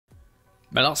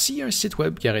Alors, s'il y a un site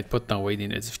web qui n'arrête pas de t'envoyer des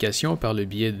notifications par le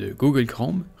biais de Google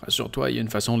Chrome, rassure-toi, il y a une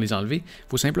façon de les enlever. Il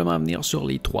faut simplement venir sur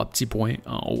les 3 petits points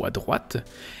en haut à droite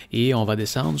et on va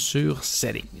descendre sur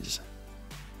Settings.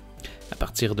 À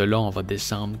partir de là, on va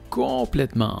descendre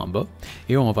complètement en bas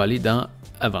et on va aller dans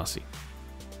Avancer.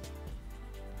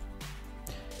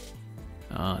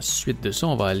 Ensuite de ça,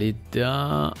 on va aller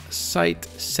dans Site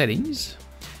Settings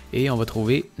et on va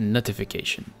trouver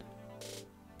Notification.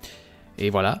 Et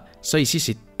voilà, ça ici,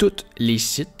 c'est tous les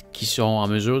sites qui sont en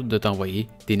mesure de t'envoyer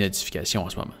des notifications en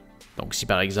ce moment. Donc si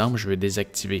par exemple, je veux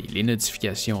désactiver les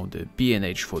notifications de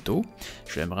B&H Photo,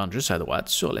 je vais me rendre juste à droite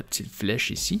sur la petite flèche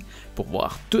ici pour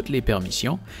voir toutes les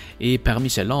permissions. Et parmi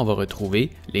celles-là, on va retrouver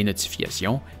les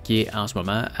notifications qui est en ce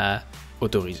moment à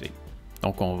autoriser.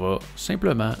 Donc on va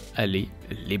simplement aller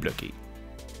les bloquer.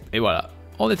 Et voilà,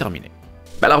 on est terminé.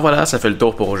 Ben alors voilà, ça fait le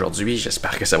tour pour aujourd'hui.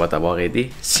 J'espère que ça va t'avoir aidé.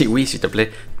 Si oui, s'il te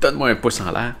plaît, donne-moi un pouce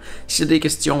en l'air. Si tu as des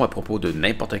questions à propos de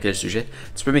n'importe quel sujet,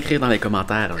 tu peux m'écrire dans les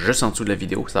commentaires juste en dessous de la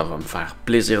vidéo. Ça va me faire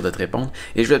plaisir de te répondre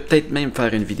et je vais peut-être même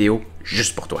faire une vidéo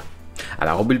juste pour toi.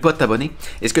 Alors, oublie pas de t'abonner.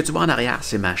 Et ce que tu vois en arrière,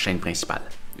 c'est ma chaîne principale.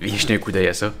 Viens jeter un coup d'œil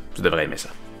à ça, tu devrais aimer ça.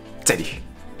 Salut!